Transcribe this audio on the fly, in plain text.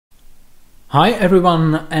Hi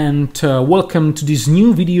everyone, and welcome to this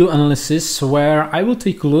new video analysis where I will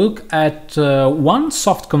take a look at one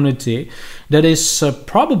soft commodity that is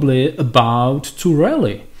probably about to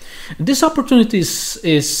rally. This opportunity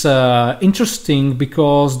is interesting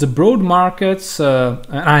because the broad markets, and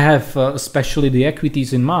I have especially the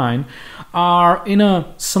equities in mind, are in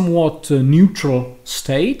a somewhat neutral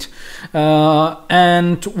state,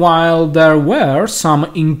 and while there were some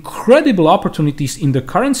incredible opportunities in the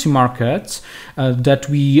currency markets that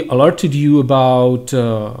we alerted you about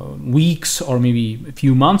weeks or maybe a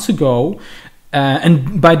few months ago,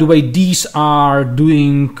 and by the way, these are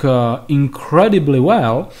doing incredibly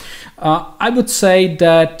well, I would say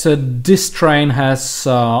that this train has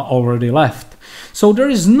already left. So there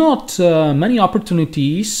is not many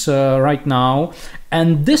opportunities right now,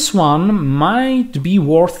 and this one might be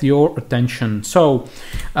worth your attention. So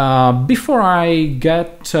before I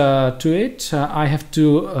get to it, I have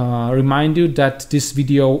to remind you that this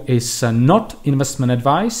video is not investment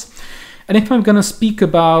advice. And if I'm going to speak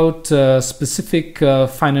about specific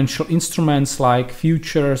financial instruments like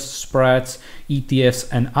futures, spreads, ETFs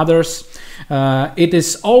and others, it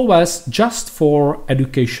is always just for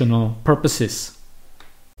educational purposes.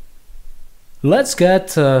 Let's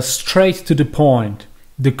get straight to the point.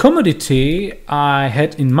 The commodity I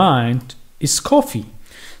had in mind is coffee.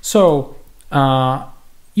 So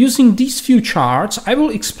using these few charts, I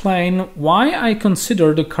will explain why I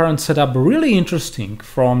consider the current setup really interesting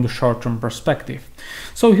from the short-term perspective.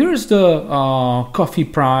 So here's the coffee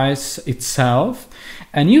price itself,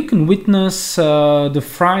 and you can witness the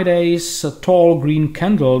Friday's tall green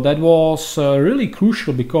candle that was really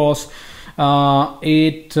crucial because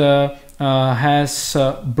it has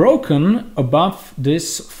broken above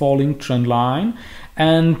this falling trend line.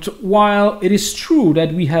 And while it is true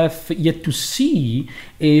that we have yet to see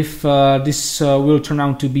if this will turn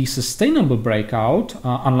out to be sustainable breakout,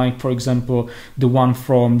 unlike, for example, the one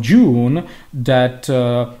from June that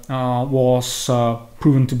was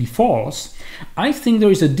proven to be false, I think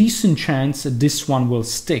there is a decent chance that this one will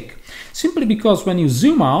stick. Simply because when you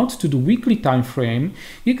zoom out to the weekly time frame,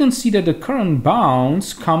 you can see that the current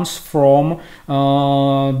bounce comes from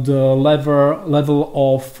the level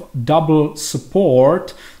of double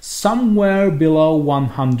support somewhere below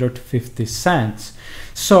 150 cents.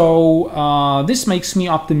 So this makes me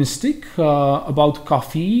optimistic about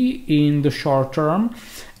coffee in the short term.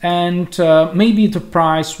 And maybe the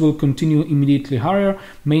price will continue immediately higher.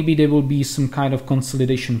 Maybe there will be some kind of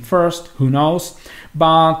consolidation first, who knows.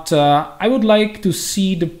 But I would like to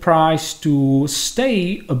see the price to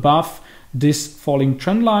stay above this falling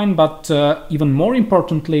trend line, but even more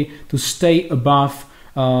importantly, to stay above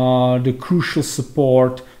the crucial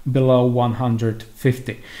support below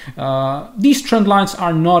 150. These trend lines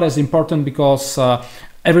are not as important because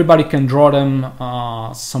everybody can draw them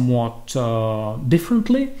somewhat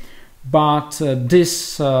differently, but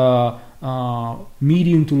this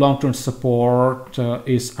medium to long-term support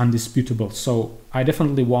is undisputable. So I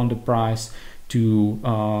definitely want the price to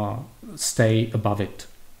stay above it.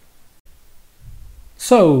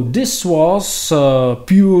 So this was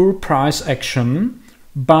pure price action,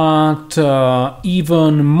 but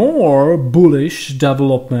even more bullish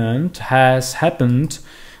development has happened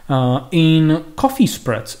in coffee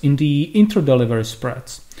spreads, in the inter-delivery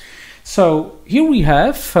spreads. So here we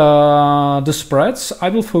have the spreads. I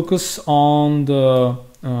will focus on the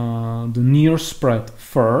near spread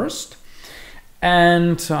first,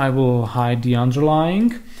 and I will hide the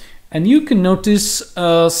underlying. And you can notice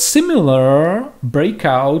a similar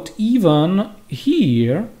breakout even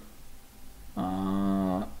here.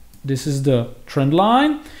 This is the trend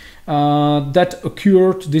line. That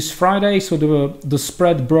occurred this Friday, so the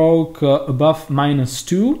spread broke above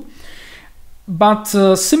 -2. But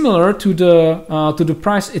similar to the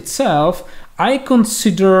price itself, I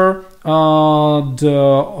consider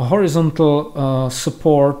the horizontal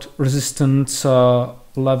support resistance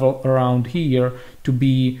level around here to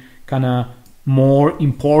be kind of more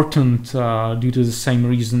important due to the same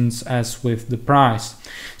reasons as with the price.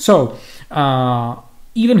 So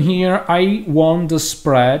even here, I want the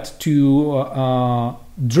spread to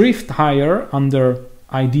drift higher under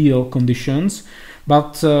ideal conditions,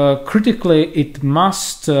 but critically it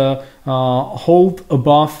must hold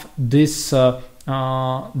above this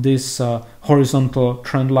horizontal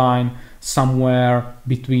trend line somewhere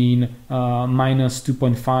between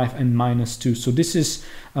 -2.5 and -2. So this is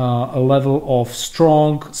a level of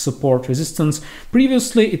strong support resistance.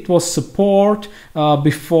 Previously it was support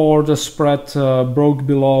before the spread broke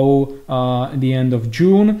below at the end of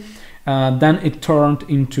June. Then it turned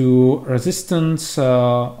into resistance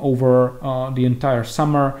over the entire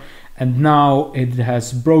summer, and now it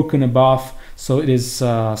has broken above, so it is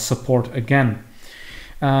support again.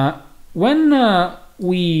 When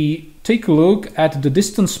we take a look at the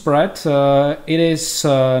distance spread, it is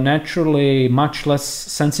naturally much less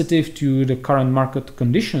sensitive to the current market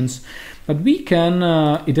conditions, but we can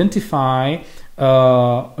identify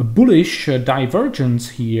a bullish divergence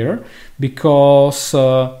here, because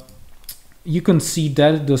you can see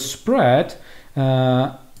that the spread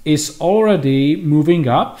is already moving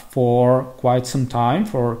up for quite some time,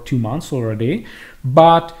 for 2 months already,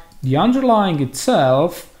 but the underlying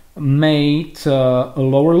itself made a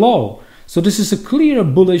lower low. So this is a clear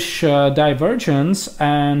bullish divergence,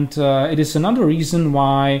 and it is another reason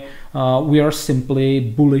why we are simply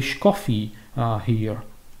bullish coffee here.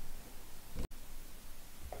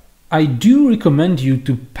 I do recommend you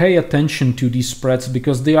to pay attention to these spreads,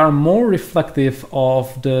 because they are more reflective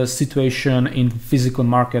of the situation in the physical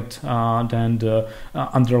market than the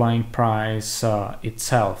underlying price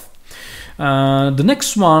itself. The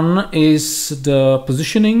next one is the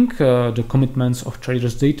positioning, the commitments of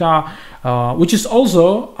traders data, which is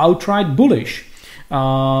also outright bullish.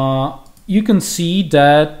 You can see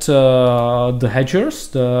that the hedgers,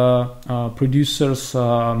 the producers,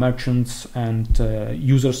 merchants, and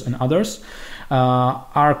users and others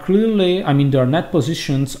are clearly, their net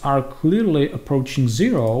positions are clearly approaching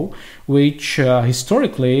zero, which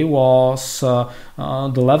historically was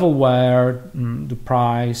the level where the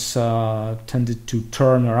price tended to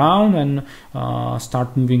turn around and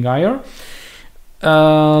start moving higher.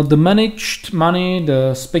 The managed money,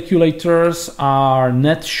 the speculators, are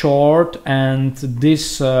net short, and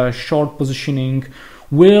this short positioning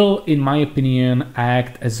will, in my opinion,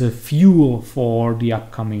 act as a fuel for the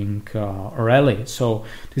upcoming rally. So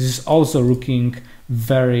this is also looking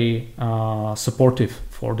very supportive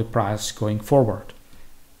for the price going forward.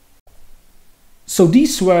 So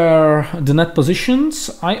these were the net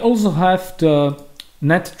positions. I also have the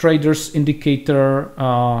net traders indicator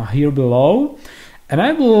here below. And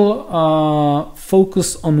I will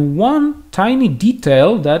focus on one tiny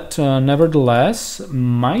detail that nevertheless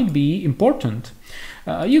might be important.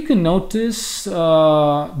 You can notice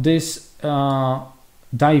this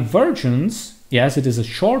divergence. Yes, it is a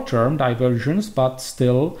short-term divergence, but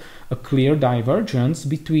still a clear divergence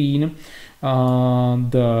between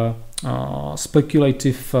the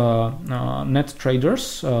speculative net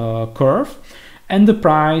traders curve and the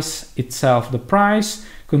price itself. The price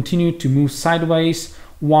continued to move sideways,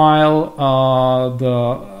 while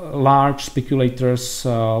the large speculators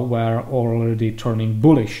were already turning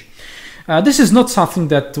bullish. This is not something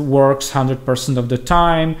that works 100% of the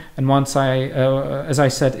time, and as I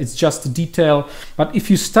said, it's just a detail. But if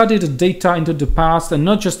you study the data into the past, and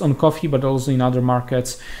not just on coffee but also in other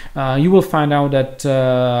markets, you will find out that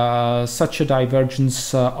such a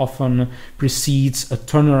divergence often precedes a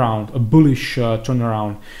turnaround, a bullish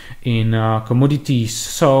turnaround in commodities.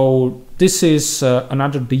 So this is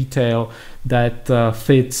another detail that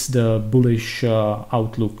fits the bullish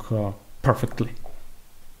outlook perfectly.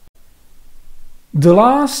 The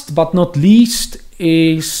last but not least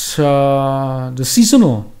is the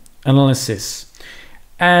seasonal analysis,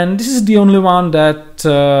 and this is the only one that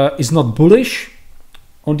is not bullish.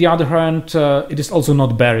 On the other hand, it is also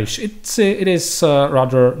not bearish. It is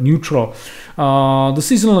rather neutral. The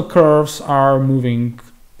seasonal curves are moving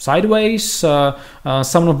sideways.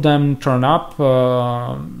 Some of them turn up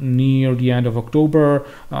near the end of October.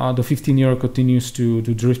 The 15-year continues to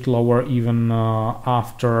drift lower even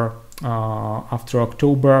after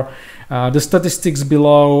October. The statistics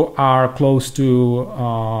below are close to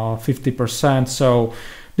 50%, so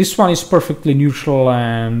this one is perfectly neutral,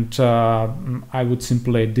 and I would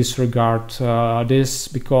simply disregard this,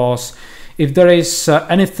 because if there is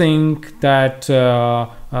anything that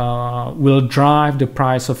will drive the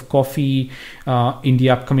price of coffee in the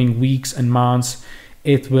upcoming weeks and months,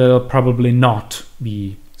 it will probably not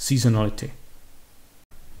be seasonality.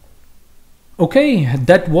 Okay,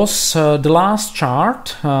 that was the last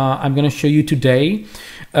chart I'm going to show you today.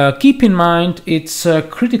 Keep in mind, it's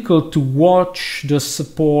critical to watch the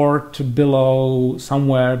support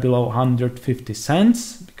somewhere below 150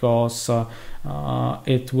 cents, because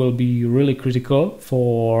it will be really critical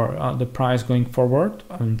for the price going forward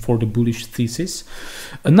and for the bullish thesis.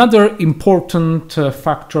 Another important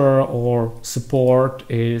factor or support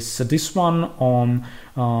is this one on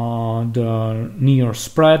the near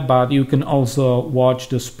spread, but you can also watch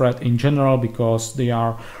the spread in general, because they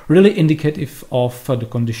are really indicative of the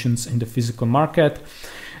conditions in the physical market.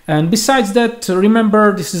 And besides that,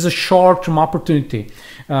 remember, this is a short-term opportunity.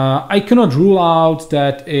 I cannot rule out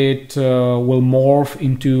that it will morph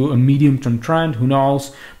into a medium-term trend, who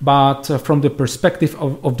knows, but from the perspective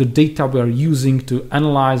of the data we are using to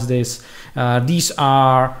analyze this, this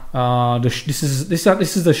is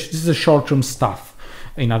the short-term stuff,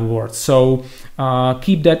 in other words. So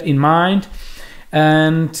keep that in mind.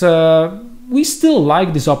 And we still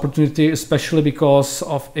like this opportunity, especially because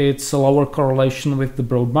of its lower correlation with the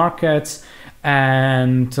broad markets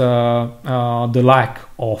and the lack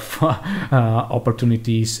of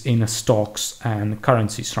opportunities in stocks and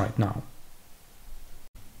currencies right now.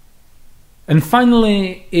 And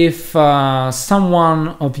finally, if someone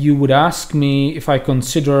of you would ask me if I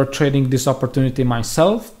consider trading this opportunity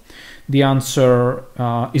myself, the answer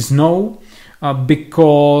is no,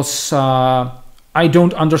 because I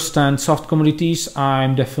don't understand soft commodities.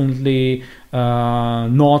 I'm definitely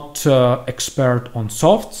not expert on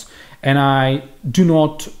softs, and I do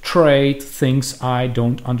not trade things I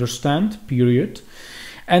don't understand, period.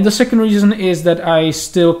 And the second reason is that I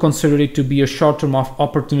still consider it to be a short-term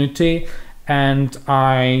opportunity, and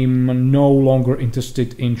I'm no longer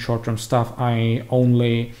interested in short-term stuff. I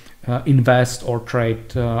only invest or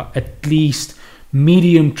trade at least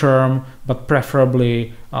medium-term, but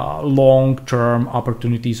preferably long-term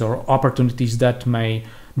opportunities, or opportunities that may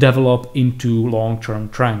develop into long-term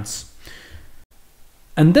trends.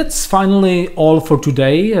 And that's finally all for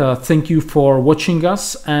today. Thank you for watching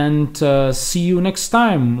us, and see you next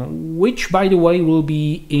time, which, by the way, will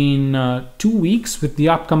be in 2 weeks with the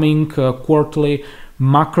upcoming quarterly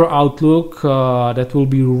macro outlook that will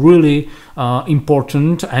be really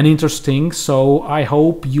important and interesting. So I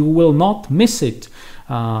hope you will not miss it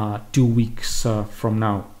 2 weeks from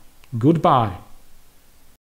now. Goodbye.